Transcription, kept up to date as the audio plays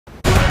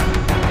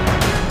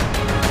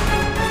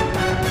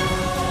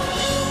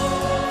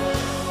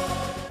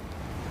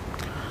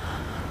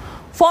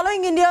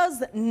Following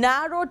India's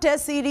narrow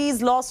test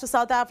series loss to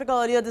South Africa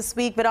earlier this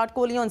week, Virat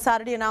Kohli on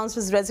Saturday announced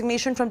his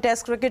resignation from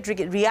test cricket.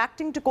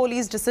 Reacting to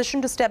Kohli's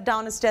decision to step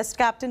down as test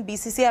captain,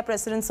 BCCI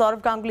President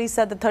Sourav Ganguly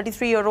said the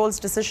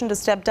 33-year-old's decision to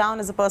step down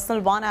is a personal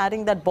one,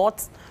 adding that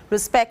both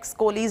respects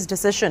Kohli's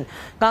decision.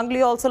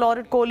 Ganguly also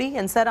lauded Kohli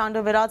and said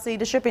under Virat's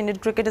leadership, Indian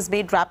cricket has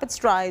made rapid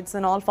strides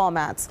in all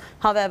formats.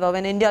 However,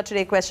 when India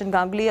today questioned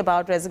Ganguly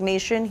about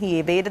resignation, he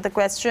evaded the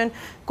question.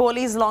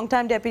 Kohli's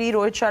longtime deputy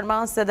Rohit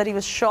Sharma said that he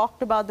was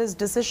shocked about this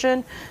decision.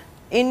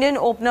 Indian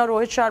opener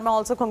Rohit Sharma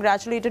also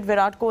congratulated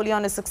Virat Kohli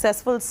on his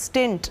successful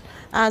stint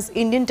as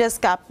Indian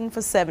Test captain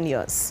for 7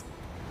 years.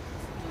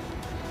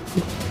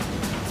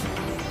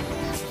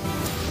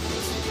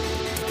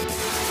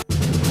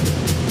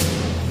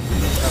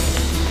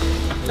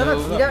 Virat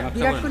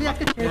Kohli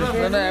aapke chhede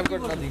diye. No, I've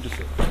got nothing to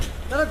say.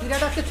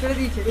 Virat aapke chhede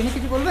diye. Ini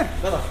kichu bolbe?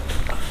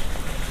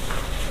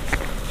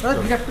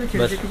 Virat Kohli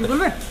chhede diye. Kichu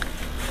bolbe?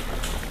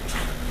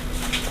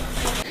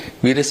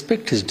 We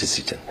respect his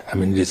decision. I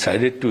mean, he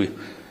decided to,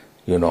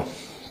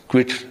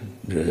 quit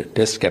the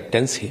Test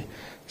captaincy.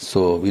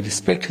 So we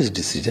respect his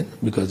decision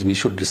because we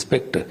should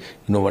respect,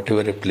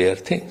 whatever a player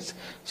thinks.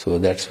 So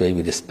that's why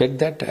we respect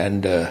that,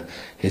 and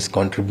his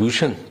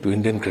contribution to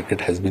Indian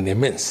cricket has been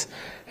immense.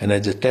 And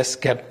as a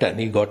Test captain,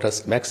 he got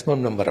us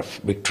maximum number of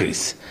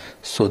victories.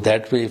 So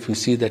that way, if you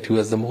see that he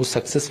was the most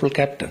successful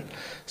captain,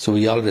 so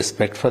we all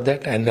respect for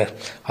that. And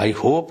I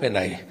hope and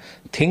I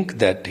think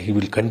that he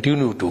will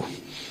continue to,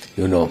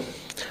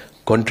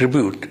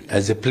 contribute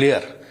as a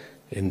player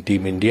in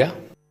Team India.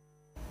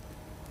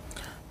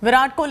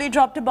 Virat Kohli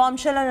dropped a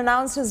bombshell and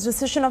announced his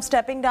decision of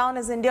stepping down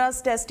as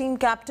India's Test team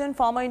captain.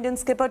 Former Indian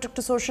skipper took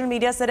to social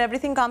media, said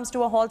everything comes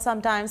to a halt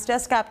sometimes.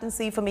 Test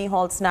captaincy for me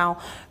halts now.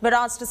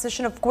 Virat's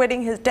decision of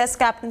quitting his Test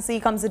captaincy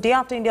comes a day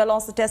after India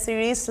lost the Test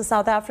series to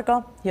South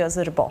Africa. Here's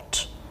a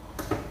report.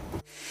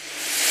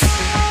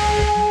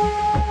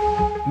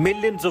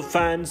 Millions of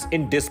fans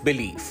in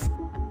disbelief.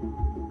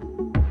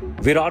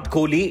 Virat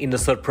Kohli, in a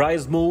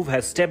surprise move,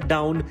 has stepped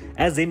down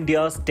as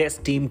India's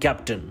Test team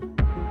captain.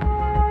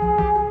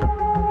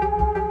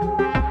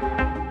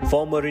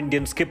 Former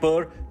Indian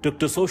skipper took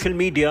to social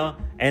media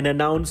and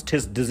announced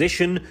his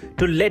decision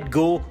to let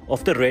go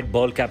of the red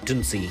ball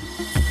captaincy.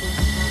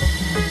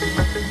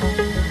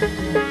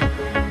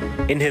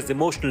 In his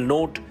emotional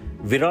note,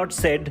 Virat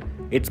said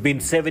it's been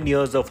 7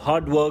 years of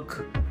hard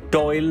work,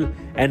 toil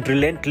and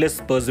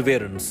relentless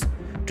perseverance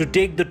to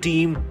take the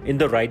team in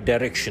the right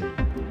direction.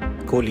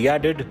 Kohli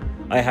added,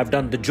 I have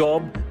done the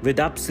job with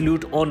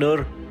absolute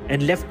honour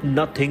and left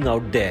nothing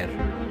out there.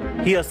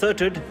 He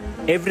asserted,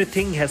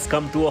 everything has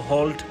come to a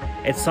halt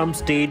at some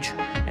stage,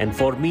 and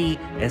for me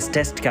as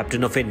Test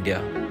captain of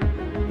India.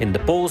 In the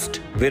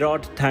post,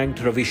 Virat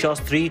thanked Ravi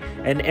Shastri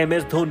and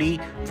MS Dhoni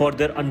for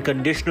their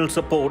unconditional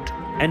support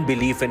and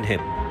belief in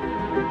him.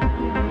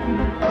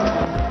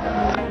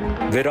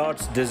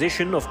 Virat's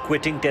decision of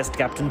quitting Test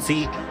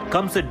captaincy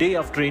comes a day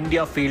after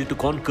India failed to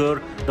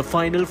conquer the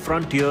final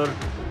frontier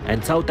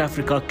and South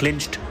Africa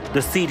clinched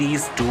the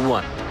series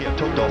 2-1. He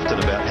talked often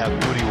about how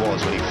good he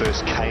was when he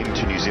first came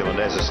to New Zealand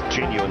as a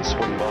genuine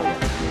swing bowler.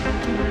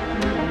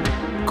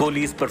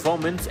 Kohli's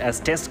performance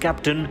as Test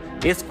captain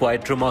is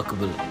quite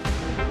remarkable.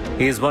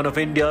 He is one of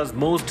India's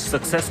most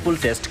successful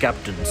Test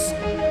captains.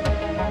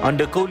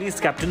 Under Kohli's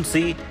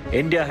captaincy,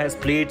 India has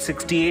played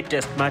 68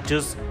 Test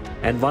matches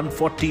and won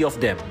 40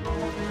 of them.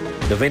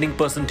 The winning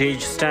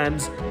percentage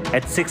stands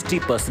at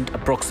 60%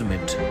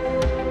 approximate.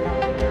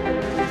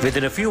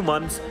 Within a few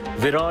months,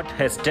 Virat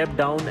has stepped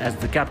down as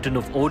the captain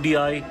of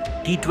ODI,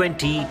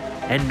 T20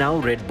 and now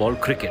red ball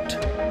cricket.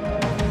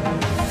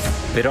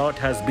 Virat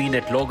has been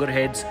at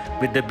loggerheads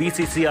with the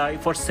BCCI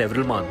for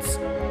several months.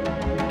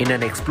 In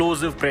an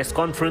explosive press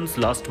conference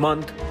last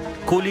month,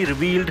 Kohli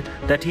revealed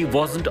that he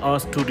wasn't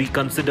asked to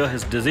reconsider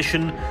his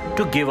decision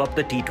to give up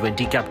the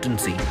T20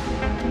 captaincy.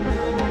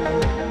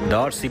 The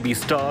RCB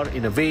star,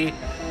 in a way,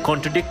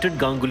 contradicted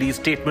Ganguly's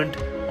statement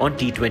on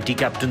T20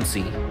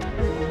 captaincy.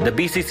 The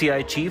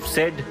BCCI chief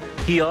said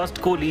he asked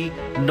Kohli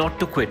not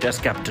to quit as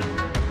captain.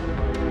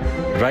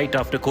 Right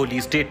after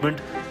Kohli's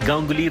statement,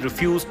 Ganguly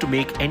refused to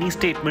make any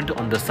statement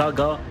on the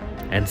saga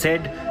and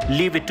said,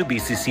 leave it to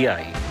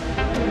BCCI.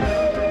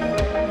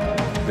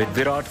 With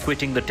Virat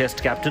quitting the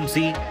Test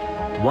captaincy,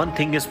 one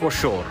thing is for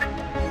sure.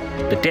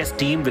 The Test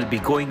team will be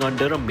going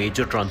under a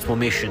major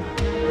transformation.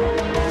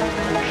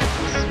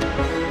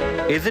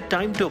 Is it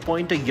time to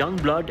appoint a young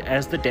blood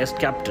as the Test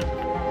captain?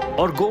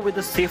 Or go with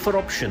a safer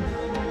option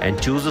and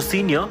choose a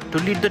senior to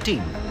lead the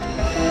team?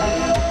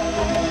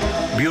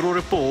 Bureau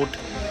Report,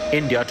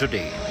 India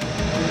Today.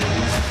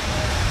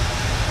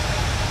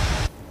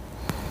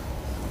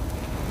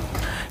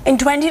 In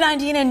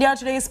 2019, India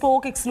Today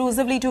spoke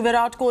exclusively to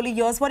Virat Kohli.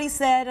 Here's what he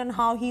said and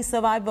how he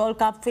survived World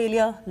Cup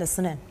failure.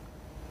 Listen in.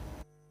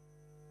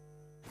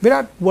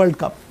 Virat, World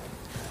Cup.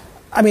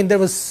 I mean, there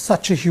was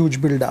such a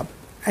huge build-up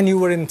and you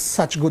were in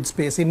such good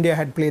space. India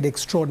had played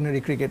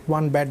extraordinary cricket,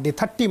 one bad day,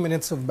 30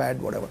 minutes of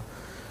bad, whatever.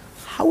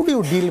 How do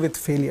you deal with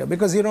failure?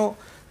 Because,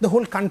 the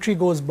whole country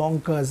goes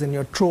bonkers and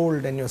you're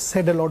trolled and you're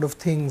said a lot of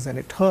things and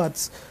it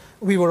hurts.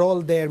 We were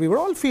all there. We were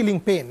all feeling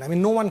pain. I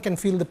mean, no one can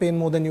feel the pain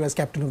more than you as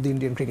captain of the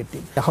Indian cricket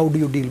team. How do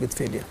you deal with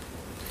failure?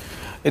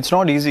 It's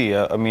not easy.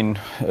 I mean,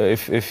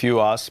 if you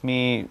ask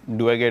me,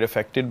 do I get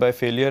affected by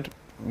failure?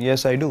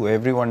 Yes, I do.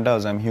 Everyone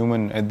does. I'm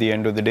human at the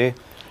end of the day.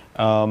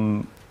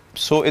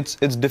 So it's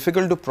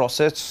difficult to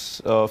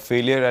process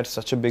failure at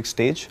such a big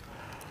stage.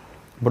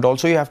 But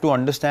also you have to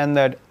understand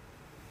that,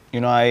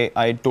 you know,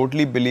 I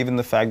totally believe in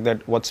the fact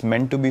that what's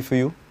meant to be for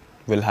you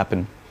will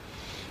happen.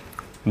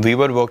 We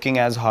were working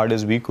as hard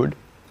as we could.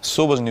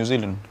 So was New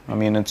Zealand. I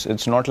mean,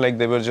 it's not like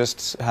they were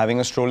just having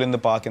a stroll in the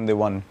park and they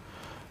won.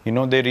 You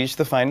know, they reached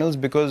the finals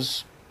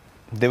because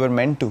they were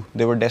meant to,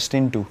 they were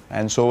destined to,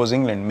 and so was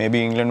England.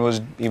 Maybe England was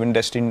even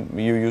destined.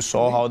 You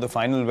saw how the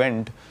final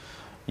went.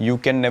 You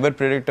can never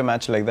predict a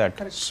match like that.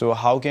 Correct. So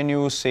how can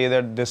you say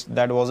that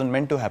that wasn't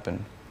meant to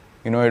happen?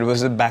 You know, it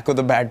was the back of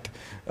the bat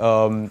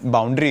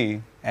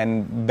boundary,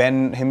 and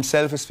Ben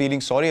himself is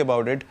feeling sorry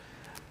about it.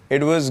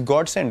 It was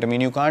God sent. I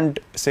mean, you can't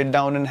sit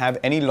down and have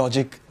any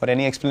logic or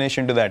any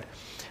explanation to that.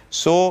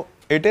 So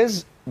it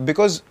is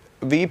because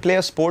we play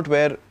a sport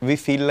where we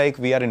feel like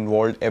we are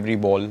involved every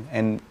ball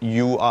and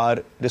you are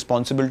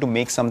responsible to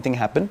make something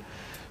happen.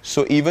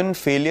 So even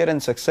failure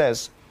and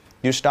success,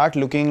 you start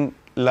looking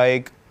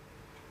like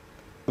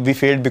we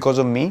failed because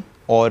of me,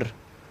 or,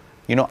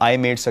 you know, I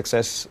made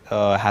success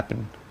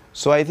happen.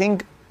 So I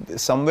think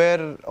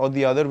somewhere or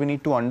the other we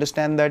need to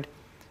understand that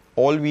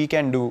all we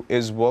can do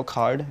is work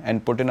hard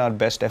and put in our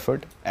best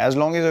effort. As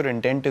long as your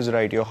intent is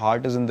right, your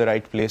heart is in the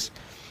right place,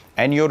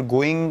 and you're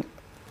going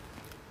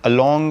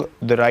along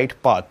the right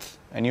path,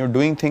 and you're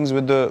doing things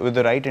with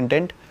the right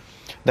intent,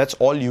 that's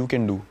all you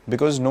can do.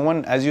 Because no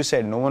one, as you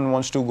said, no one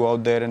wants to go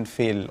out there and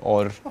fail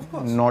or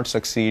not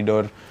succeed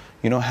or,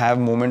 you know, have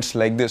moments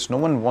like this. No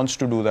one wants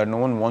to do that. No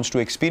one wants to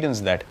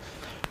experience that.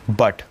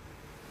 But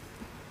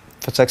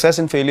success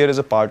and failure is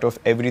a part of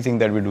everything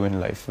that we do in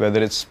life,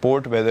 whether it's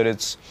sport, whether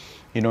it's,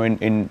 you know,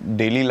 in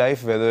daily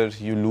life, whether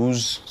you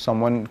lose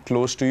someone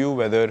close to you,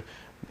 whether,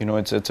 you know,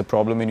 it's a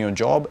problem in your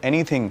job,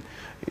 anything.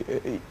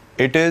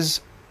 It is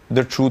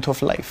the truth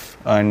of life,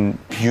 and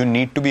you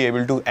need to be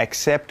able to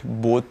accept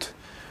both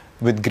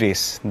with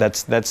grace.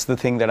 That's the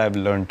thing that I've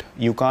learned.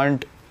 You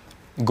can't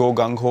go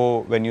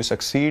gung-ho when you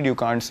succeed. You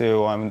can't say,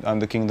 oh, I'm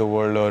the king of the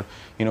world, or,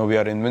 you know, we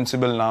are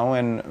invincible now.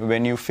 And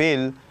when you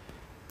fail,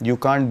 you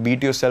can't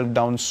beat yourself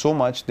down so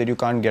much that you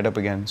can't get up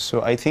again.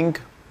 So I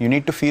think you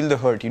need to feel the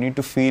hurt. You need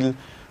to feel,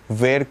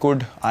 where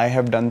could I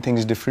have done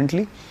things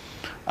differently?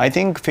 I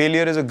think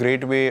failure is a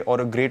great way or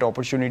a great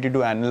opportunity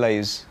to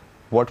analyze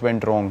what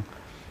went wrong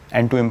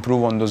and to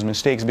improve on those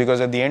mistakes,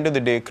 because at the end of the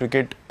day,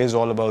 cricket is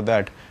all about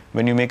that.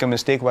 When you make a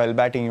mistake while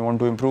batting, you want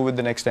to improve it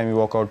the next time you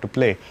walk out to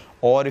play.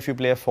 Or if you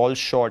play a false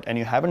shot and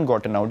you haven't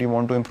gotten out, you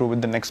want to improve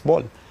it the next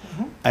ball.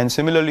 And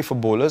similarly for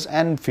bowlers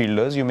and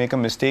fielders, you make a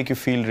mistake, you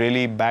feel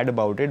really bad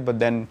about it, but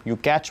then you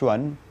catch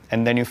one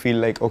and then you feel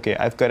like, okay,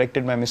 I've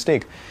corrected my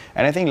mistake.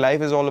 And I think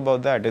life is all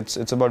about that.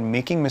 It's about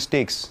making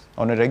mistakes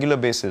on a regular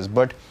basis,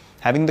 but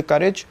having the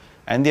courage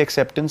and the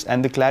acceptance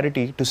and the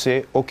clarity to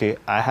say, okay,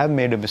 I have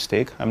made a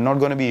mistake. I'm not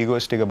going to be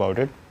egoistic about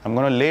it. I'm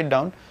going to lay it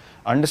down,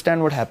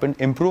 understand what happened,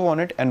 improve on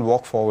it, and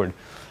walk forward.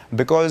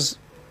 Because,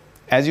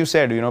 as you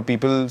said, you know,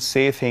 people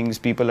say things,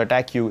 people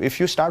attack you. If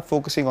you start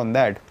focusing on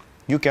that,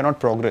 you cannot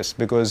progress,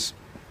 because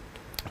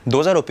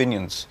those are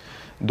opinions.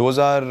 Those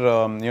are,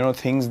 you know,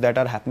 things that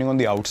are happening on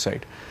the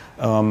outside.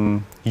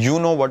 You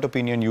know what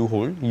opinion you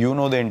hold, you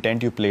know the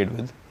intent you played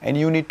with, and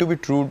you need to be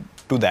true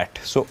to that.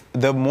 So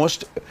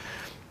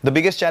the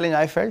biggest challenge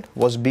I felt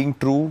was being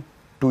true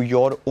to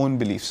your own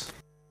beliefs.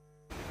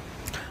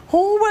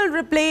 Who will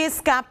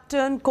replace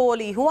Captain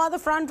Kohli? Who are the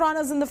front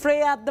runners in the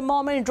fray at the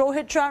moment?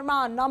 Rohit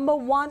Sharma, number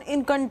one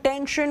in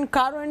contention,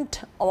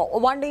 current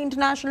one-day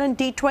international and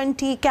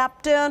T20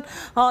 captain.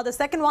 The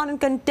second one in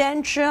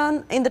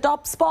contention in the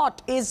top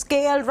spot is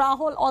KL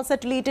Rahul, all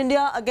set to lead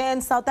India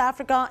against South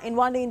Africa in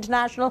one-day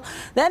international.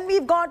 Then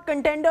we've got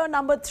contender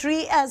number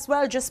 3 as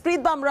well,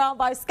 Jasprit Bumrah,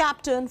 vice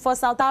captain for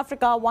South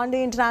Africa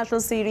one-day international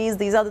series.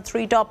 These are the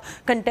 3 top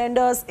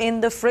contenders in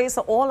the fray,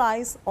 so all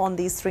eyes on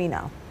these 3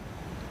 now.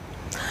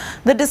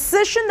 The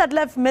decision that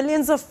left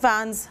millions of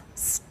fans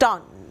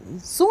stunned.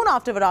 Soon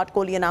after Virat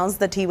Kohli announced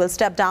that he will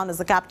step down as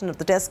the captain of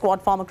the Test squad,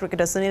 former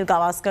cricketer Sunil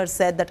Gavaskar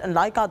said that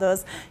unlike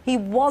others, he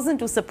wasn't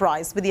too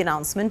surprised with the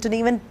announcement and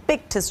even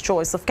picked his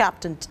choice of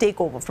captain to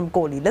take over from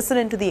Kohli. Listen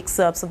into the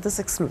excerpts of this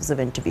exclusive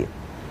interview.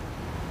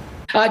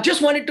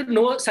 Just wanted to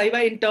know,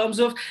 Saibai, in terms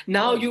of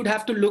now you'd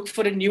have to look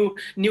for a new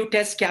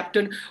Test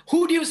captain.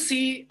 Who do you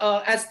see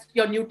as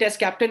your new Test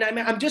captain? I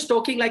mean, I'm just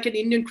talking like an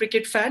Indian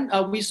cricket fan.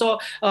 We saw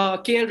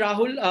KL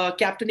Rahul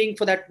captaining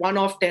for that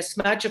one-off Test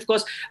match. Of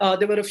course,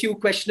 there were a few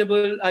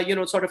questionable,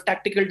 sort of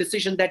tactical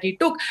decisions that he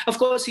took. Of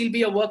course, he'll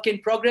be a work in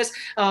progress.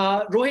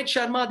 Rohit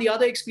Sharma, the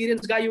other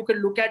experienced guy you can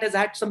look at, has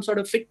had some sort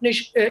of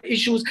fitness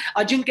issues.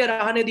 Ajinkya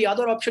Rahane, the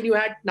other option you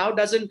had, now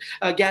doesn't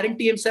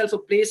guarantee himself a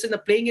place in the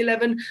playing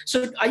 11.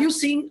 So are you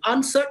seeing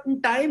uncertain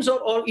times,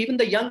 or even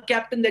the young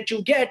captain that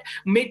you get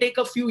may take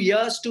a few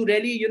years to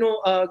really,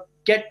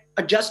 get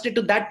adjusted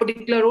to that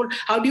particular role?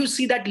 How do you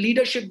see that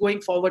leadership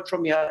going forward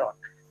from here on?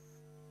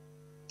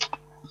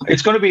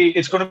 It's going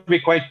to be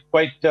quite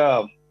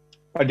a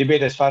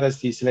debate as far as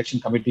the selection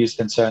committee is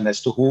concerned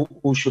as to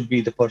who should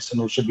be the person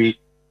who should be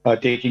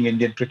taking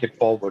Indian cricket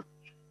forward.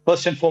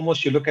 First and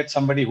foremost, you look at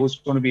somebody who's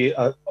going to be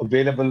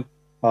available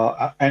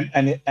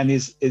and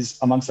is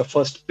amongst the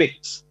first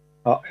picks,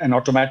 an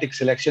automatic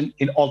selection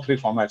in all three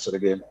formats of the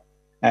game.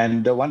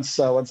 And once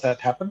that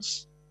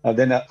happens,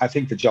 then I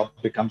think the job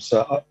becomes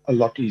a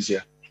lot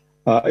easier.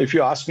 If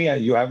you ask me,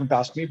 you haven't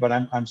asked me, but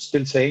I'm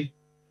still saying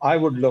I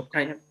would look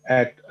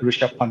at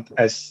Rishabh Pant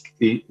as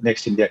the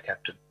next India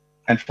captain.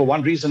 And for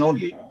one reason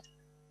only.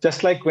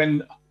 Just like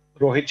when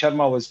Rohit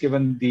Sharma was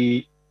given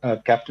the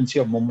captaincy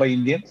of Mumbai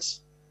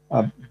Indians,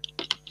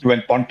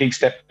 when Ponting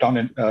stepped down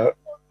and Rohit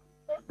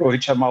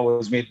Sharma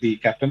was made the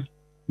captain,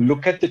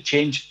 look at the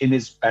change in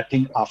his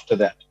batting after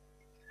that.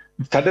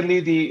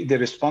 Suddenly, the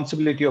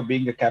responsibility of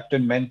being a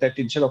captain meant that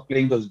instead of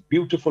playing those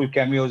beautiful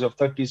cameos of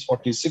 30s,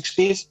 40s,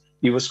 60s,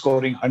 he was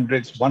scoring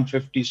hundreds,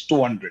 150s,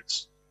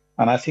 200s.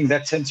 And I think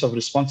that sense of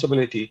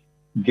responsibility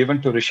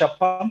given to Rishabh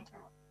Pant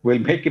will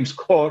make him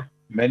score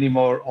many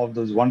more of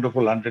those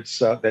wonderful hundreds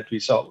that we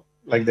saw,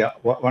 like the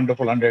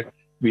wonderful 100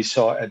 we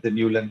saw at the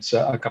Newlands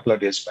a couple of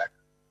days back.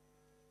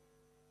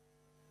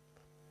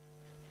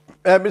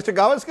 Mr.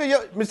 Gavaskar,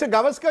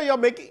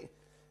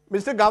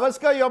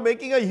 you're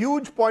making a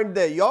huge point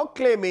there. You're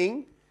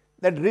claiming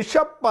that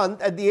Rishabh Pant,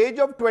 at the age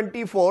of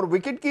 24,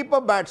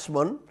 wicketkeeper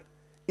batsman,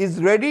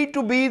 is ready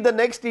to be the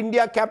next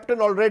India captain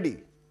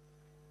already.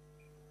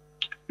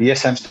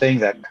 Yes, I'm saying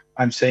that.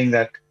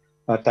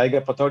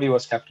 Tiger Patodi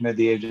was captain at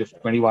the age of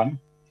 21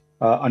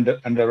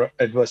 under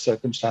adverse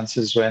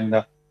circumstances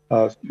when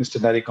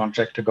Mr. Nari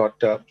contractor got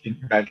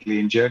badly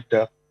injured.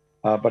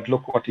 But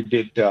look what he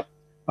did.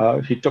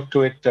 He took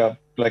to it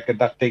like a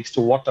duck takes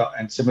to water.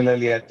 And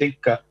similarly, I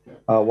think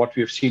what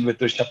we've seen with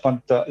Rishabh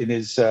Pant in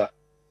his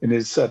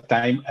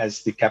time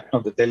as the captain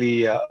of the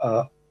Delhi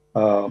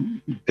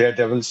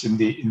Daredevils in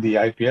the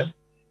IPL,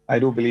 I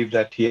do believe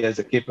that he has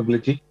the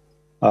capability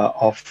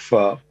of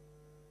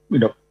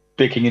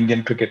taking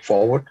Indian cricket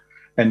forward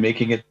and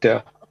making it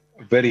a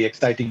very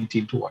exciting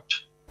team to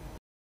watch.